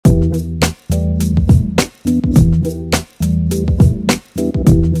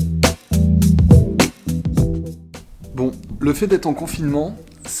fait d'être en confinement,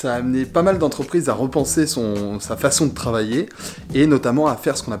 ça a amené pas mal d'entreprises à repenser sa façon de travailler et notamment à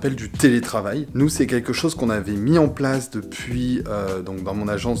faire ce qu'on appelle du télétravail. Nous, c'est quelque chose qu'on avait mis en place depuis, donc dans mon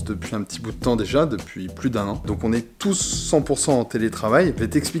agence depuis un petit bout de temps déjà, depuis plus d'1 an. Donc on est tous 100% en télétravail. Je vais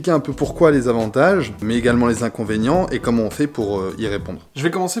t'expliquer un peu pourquoi les avantages, mais également les inconvénients et comment on fait pour y répondre. Je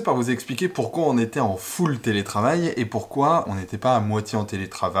vais commencer par vous expliquer pourquoi on était en full télétravail et pourquoi on n'était pas à moitié en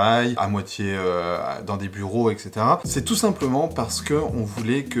télétravail, à moitié dans des bureaux, etc. C'est tout simplement parce qu'on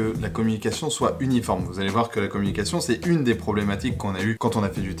voulait que la communication soit uniforme. Vous allez voir que la communication, c'est une des problématiques qu'on a eues quand on a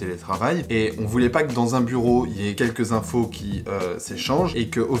fait du télétravail. Et on voulait pas que dans un bureau, il y ait quelques infos qui s'échangent et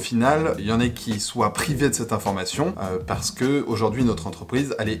qu'au final, il y en ait qui soient privés de cette information parce que aujourd'hui notre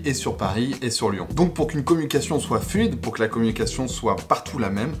entreprise, elle est et sur Paris et sur Lyon. Donc pour qu'une communication soit fluide, pour que la communication soit partout la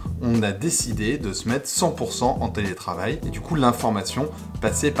même, on a décidé de se mettre 100% en télétravail et du coup l'information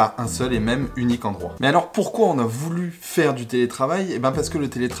passait par un seul et même unique endroit. Mais alors pourquoi on a voulu faire du télétravail? Eh bien parce que le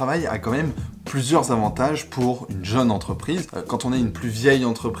télétravail a quand même plusieurs avantages pour une jeune entreprise. Quand on est une plus vieille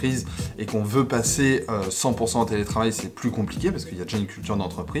entreprise et qu'on veut passer 100% en télétravail, c'est plus compliqué parce qu'il y a déjà une culture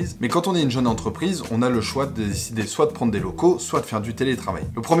d'entreprise. Mais quand on est une jeune entreprise, on a le choix de décider soit de prendre des locaux, soit de faire du télétravail.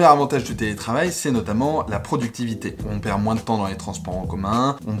 Le premier avantage du télétravail, c'est notamment la productivité. On perd moins de temps dans les transports en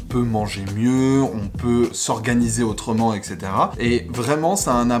commun, on peut manger mieux, on peut s'organiser autrement, etc. Et vraiment,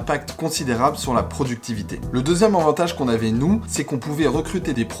 ça a un impact considérable sur la productivité. Le deuxième avantage qu'on avait, nous, c'est qu'on pouvait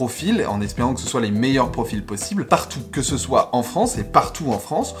recruter des profils en espérant que ce soit les meilleurs profils possibles partout, que ce soit en France et partout en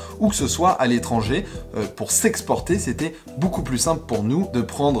France ou que ce soit à l'étranger. Pour s'exporter, c'était beaucoup plus simple pour nous de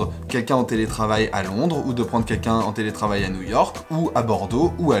prendre quelqu'un en télétravail à Londres ou de prendre quelqu'un en télétravail à New York ou à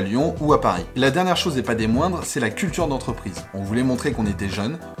Bordeaux ou à Lyon ou à Paris. La dernière chose et pas des moindres, c'est la culture d'entreprise. On voulait montrer qu'on était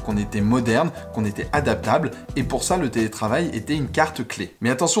jeune, qu'on était moderne, qu'on était adaptable et pour ça le télétravail était une carte clé. Mais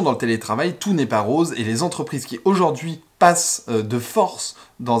attention, dans le télétravail, tout n'est pas rose et les entreprises qui aujourd'hui passent de force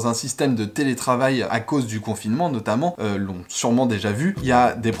dans un système de télétravail à cause du confinement notamment, l'ont sûrement déjà vu. Il y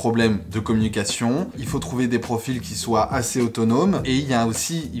a des problèmes de communication, il faut trouver des profils qui soient assez autonomes et il y a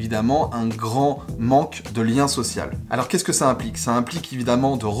aussi évidemment un grand manque de lien social. Alors qu'est-ce que ça implique? Ça implique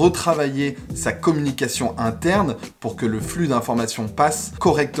évidemment de retravailler sa communication interne pour que le flux d'informations passe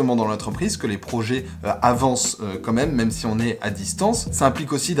correctement dans l'entreprise, que les projets avancent quand même si on est à distance. Ça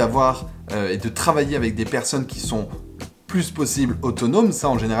implique aussi d'avoir et de travailler avec des personnes qui sont plus possible autonome. Ça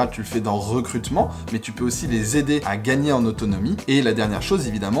en général tu le fais dans recrutement, mais tu peux aussi les aider à gagner en autonomie. Et la dernière chose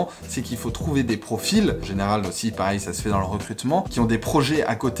évidemment, c'est qu'il faut trouver des profils, en général aussi pareil ça se fait dans le recrutement, qui ont des projets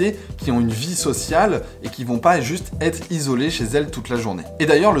à côté, qui ont une vie sociale et qui vont pas juste être isolés chez elles toute la journée. Et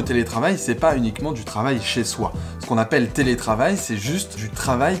d'ailleurs le télétravail c'est pas uniquement du travail chez soi. Ce qu'on appelle télétravail c'est juste du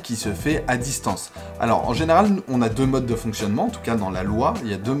travail qui se fait à distance. Alors en général on a deux modes de fonctionnement, en tout cas dans la loi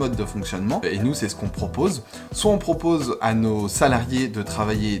il y a deux modes de fonctionnement et nous c'est ce qu'on propose. Soit on propose à nos salariés de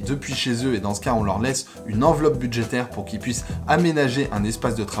travailler depuis chez eux et dans ce cas on leur laisse une enveloppe budgétaire pour qu'ils puissent aménager un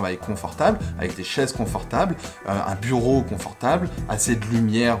espace de travail confortable avec des chaises confortables, un bureau confortable, assez de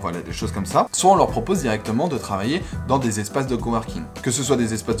lumière, voilà des choses comme ça. Soit on leur propose directement de travailler dans des espaces de coworking, que ce soit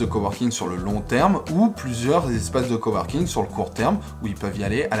des espaces de coworking sur le long terme ou plusieurs espaces de coworking sur le court terme où ils peuvent y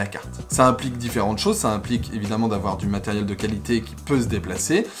aller à la carte. Ça implique différentes choses, ça implique évidemment d'avoir du matériel de qualité qui peut se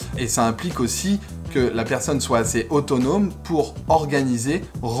déplacer et ça implique aussi que la personne soit assez autonome pour organiser,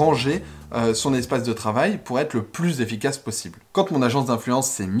 ranger son espace de travail pour être le plus efficace possible. Quand mon agence d'influence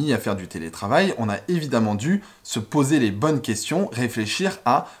s'est mise à faire du télétravail, on a évidemment dû se poser les bonnes questions, réfléchir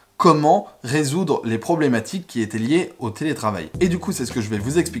à comment résoudre les problématiques qui étaient liées au télétravail. Et du coup, c'est ce que je vais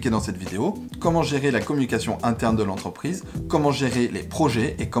vous expliquer dans cette vidéo. Comment gérer la communication interne de l'entreprise, comment gérer les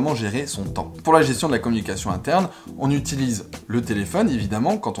projets et comment gérer son temps. Pour la gestion de la communication interne, on utilise le téléphone,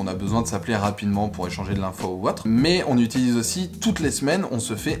 évidemment, quand on a besoin de s'appeler rapidement pour échanger de l'info ou autre. Mais on utilise aussi, toutes les semaines, on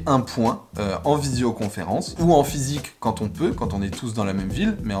se fait un point en visioconférence ou en physique quand on peut, quand on est tous dans la même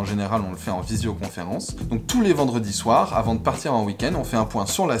ville. Mais en général, on le fait en visioconférence. Donc tous les vendredis soirs, avant de partir en week-end, on fait un point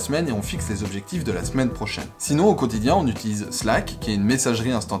sur la semaine et on fixe les objectifs de la semaine prochaine. Sinon, au quotidien, on utilise Slack, qui est une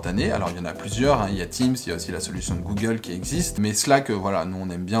messagerie instantanée. Alors, il y en a plusieurs, hein. Il y a Teams, il y a aussi la solution de Google qui existe. Mais Slack, voilà, nous on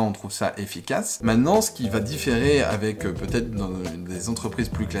aime bien, on trouve ça efficace. Maintenant, ce qui va différer avec peut-être dans des entreprises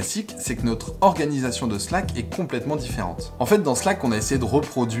plus classiques, c'est que notre organisation de Slack est complètement différente. En fait, dans Slack, on a essayé de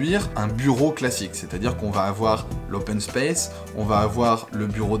reproduire un bureau classique, c'est-à-dire qu'on va avoir l'open space, on va avoir le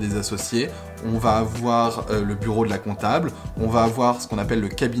bureau des associés, on va avoir le bureau de la comptable, on va avoir ce qu'on appelle le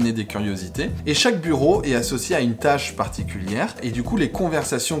cabinet des curiosités, et chaque bureau est associé à une tâche particulière, et du coup les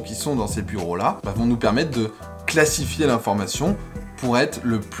conversations qui sont dans ces bureaux-là vont nous permettre de classifier l'information pour être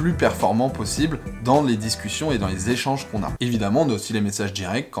le plus performant possible dans les discussions et dans les échanges qu'on a. Évidemment, on a aussi les messages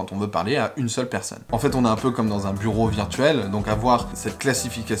directs quand on veut parler à une seule personne. En fait, on est un peu comme dans un bureau virtuel, donc avoir cette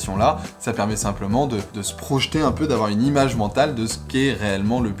classification-là, ça permet simplement de se projeter un peu, d'avoir une image mentale de ce qu'est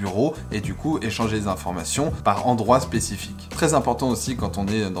réellement le bureau et du coup échanger les informations par endroit spécifique. Très important aussi quand on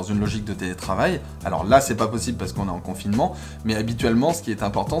est dans une logique de télétravail, alors là c'est pas possible parce qu'on est en confinement, mais habituellement ce qui est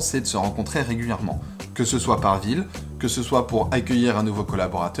important c'est de se rencontrer régulièrement, que ce soit par ville, que ce soit pour accueillir un nouveau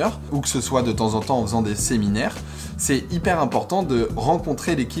collaborateur, ou que ce soit de temps en temps en faisant des séminaires. C'est hyper important de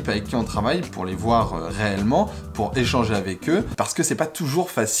rencontrer l'équipe avec qui on travaille pour les voir réellement, pour échanger avec eux, parce que c'est pas toujours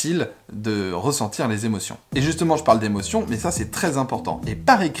facile de ressentir les émotions. Et justement, je parle d'émotions, mais ça c'est très important. Et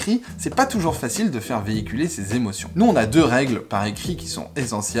par écrit, c'est pas toujours facile de faire véhiculer ces émotions. Nous, on a 2 règles par écrit qui sont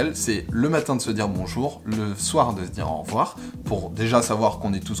essentielles. C'est le matin de se dire bonjour, le soir de se dire au revoir, pour déjà savoir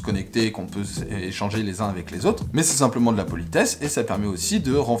qu'on est tous connectés et qu'on peut échanger les uns avec les autres. Mais c'est simplement de la politesse et ça permet aussi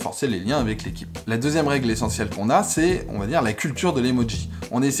de renforcer les liens avec l'équipe. La deuxième règle essentielle qu'on a, c'est, on va dire, la culture de l'emoji.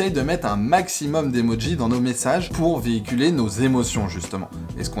 On essaye de mettre un maximum d'emojis dans nos messages pour véhiculer nos émotions, justement.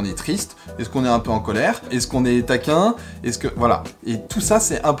 Est-ce qu'on est triste? Est-ce qu'on est un peu en colère? Est-ce qu'on est taquin? Est-ce que... Voilà. Et tout ça,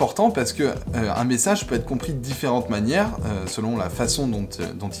 c'est important parce que un message peut être compris de différentes manières selon la façon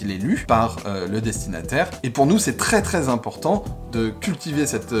dont il est lu par le destinataire. Et pour nous, c'est très très important de cultiver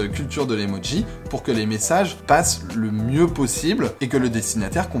cette culture de l'emoji pour que les messages passent le mieux possible et que le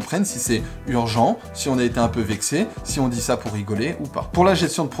destinataire comprenne si c'est urgent, si on a été un peu vexé, si on dit ça pour rigoler ou pas. Pour la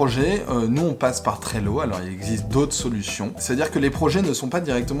gestion de projet, nous on passe par Trello, alors il existe d'autres solutions. C'est-à-dire que les projets ne sont pas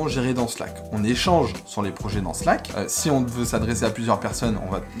directement gérés dans Slack. On échange sur les projets dans Slack. Si on veut s'adresser à plusieurs personnes,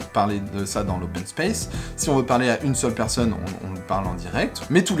 on va parler de ça dans l'open space. Si on veut parler à une seule personne, on parle en direct.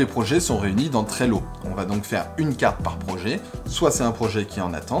 Mais tous les projets sont réunis dans Trello. On va donc faire une carte par projet. Soit c'est un projet qui est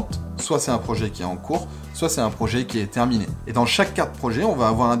en attente, soit c'est un projet qui est en cours, soit c'est un projet qui est terminé. Et dans chaque carte projet, on va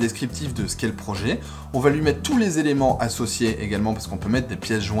avoir un descriptif de ce qu'est le projet. On va lui mettre tous les éléments associés également, parce qu'on peut mettre des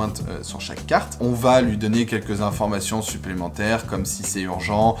pièces jointes sur chaque carte. On va lui donner quelques informations supplémentaires, comme si c'est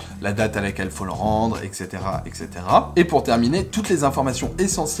urgent, la date à laquelle il faut le rendre, etc., etc. Et pour terminer, toutes les informations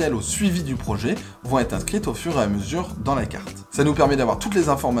essentielles au suivi du projet vont être inscrites au fur et à mesure dans la carte. Ça nous permet d'avoir toutes les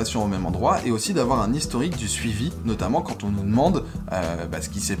informations au même endroit et aussi d'avoir un historique du suivi, notamment quand on nous demande ce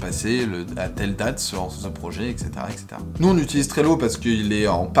qui s'est passé à telle date sur ce projet, etc., etc. Nous, on utilise Trello parce qu'il est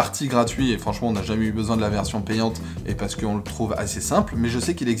en partie gratuit et franchement, on n'a jamais eu besoin de la version payante et parce qu'on le trouve assez simple, mais je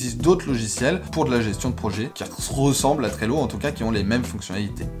sais qu'il existe d'autres logiciels pour de la gestion de projet qui ressemblent à Trello, en tout cas qui ont les mêmes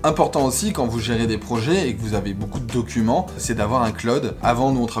fonctionnalités. Important aussi, quand vous gérez des projets et que vous avez beaucoup de documents, c'est d'avoir un cloud.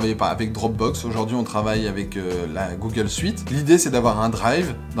 Avant, nous, on travaillait pas avec Dropbox, aujourd'hui, on travaille avec la Google Suite. L'idée, c'est d'avoir un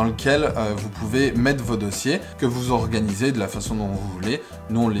drive dans lequel vous pouvez mettre vos dossiers, que vous organisez de la façon dont vous voulez.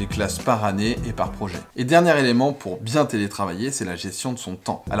 Nous, on les classe par année et par projet. Et dernier élément pour bien télétravailler, c'est la gestion de son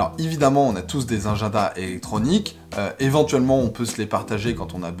temps. Alors évidemment, on a tous des agendas électroniques, éventuellement on peut se les partager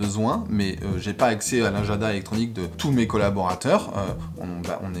quand on a besoin, mais j'ai pas accès à l'agenda électronique de tous mes collaborateurs.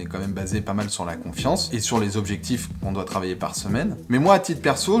 On est quand même basé pas mal sur la confiance et sur les objectifs qu'on doit travailler par semaine. Mais moi, à titre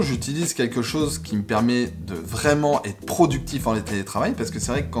perso, j'utilise quelque chose qui me permet de vraiment être productif en télétravail, parce que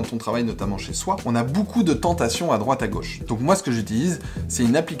c'est vrai que quand on travaille notamment chez soi, on a beaucoup de tentations à droite à gauche. Donc moi, ce que j'utilise, c'est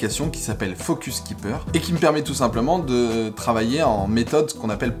une application qui s'appelle Focus Keeper et qui me permet tout simplement de travailler en méthode qu'on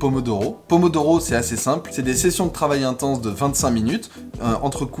appelle Pomodoro. Pomodoro, c'est assez simple, c'est des sessions de travail intense de 25 minutes,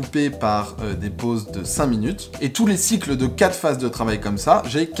 entrecoupées par des pauses de 5 minutes, et tous les cycles de 4 phases de travail comme ça,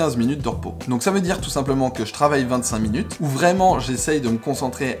 j'ai 15 minutes de repos. Donc ça veut dire tout simplement que je travaille 25 minutes, où vraiment j'essaye de me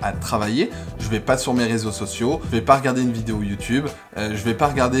concentrer à travailler, je vais pas sur mes réseaux sociaux, je vais pas regarder une vidéo YouTube, je vais pas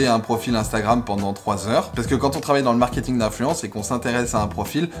regarder un profil Instagram pendant 3 heures, parce que quand on travaille dans le marketing d'influence et qu'on s'intéresse à un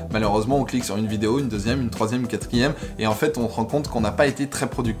profil, malheureusement on clique sur une vidéo, une deuxième, une troisième, une quatrième, et en fait on se rend compte qu'on n'a pas été très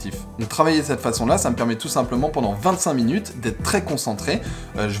productif. Donc travailler de cette façon-là, ça me permet tout simplement pendant 25 minutes d'être très concentré,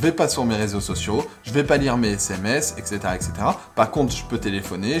 je vais pas sur mes réseaux sociaux, je vais pas lire mes SMS, etc., etc. Par contre, je peux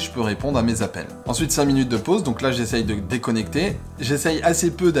téléphoner, je peux répondre à mes appels. Ensuite, 5 minutes de pause, donc là j'essaye de déconnecter, j'essaye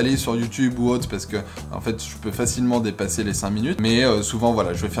assez peu d'aller sur YouTube ou autre, parce que en fait je peux facilement dépasser les 5 minutes, mais souvent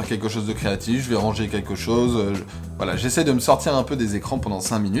voilà, je vais faire quelque chose de créatif, je vais ranger quelque chose, voilà, j'essaie de me sortir un peu des écrans pendant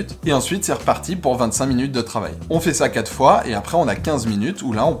 5 minutes, et ensuite c'est reparti pour 25 minutes de travail. On fait ça 4 fois, et après on a 15 minutes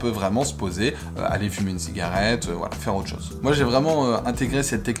où là on peut vraiment se poser, aller fumer une cigarette, voilà, faire autre chose. Moi j'ai vraiment intégré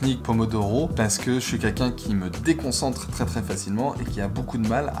cette technique Pomodoro parce que je suis quelqu'un qui me déconcentre très facilement et qui a beaucoup de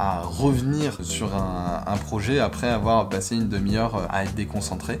mal à revenir sur un projet après avoir passé une demi-heure à être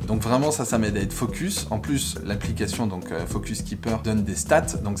déconcentré. Donc vraiment ça m'aide à être focus. En plus l'application donc Focus Keeper donne des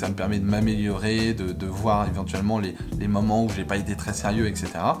stats, donc ça me permet de m'améliorer, de voir éventuellement les moments où j'ai pas été très sérieux, etc.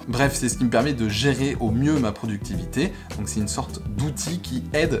 Bref, c'est ce qui me permet de gérer au mieux ma productivité. Donc c'est une sorte d'outil qui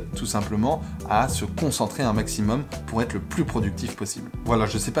aide tout simplement à se concentrer un maximum pour être le plus productif possible. Voilà,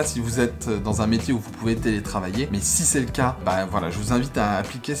 je sais pas si vous êtes dans un métier où vous pouvez télétravailler, mais si c'est le cas, bah voilà, je vous invite à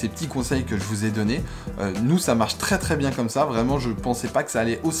appliquer ces petits conseils que je vous ai donnés. Nous, ça marche très bien comme ça. Vraiment, je pensais pas que ça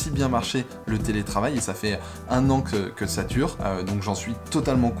allait aussi bien marcher le télétravail et ça fait 1 an que ça dure. Donc j'en suis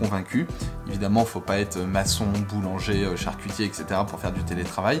totalement convaincu. Évidemment, faut pas être maçon, boulanger, charcutier, etc. pour faire du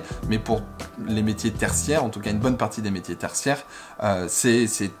télétravail, mais pour les métiers tertiaires, en tout cas une bonne partie des métiers tertiaires,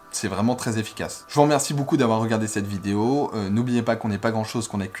 c'est vraiment très efficace. Je vous remercie beaucoup d'avoir regardé cette vidéo. N'oubliez pas qu'on n'est pas grand chose,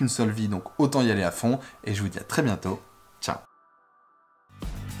 qu'on n'a qu'une seule vie, donc autant y aller à fond. Et je vous dis à très bientôt. Ciao.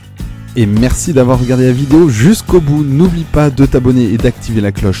 Et merci d'avoir regardé la vidéo jusqu'au bout. N'oublie pas de t'abonner et d'activer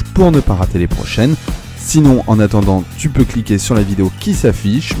la cloche pour ne pas rater les prochaines. Sinon, en attendant, tu peux cliquer sur la vidéo qui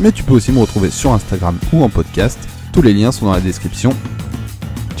s'affiche, mais tu peux aussi me retrouver sur Instagram ou en podcast. Tous les liens sont dans la description.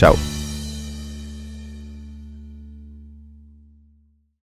 Ciao.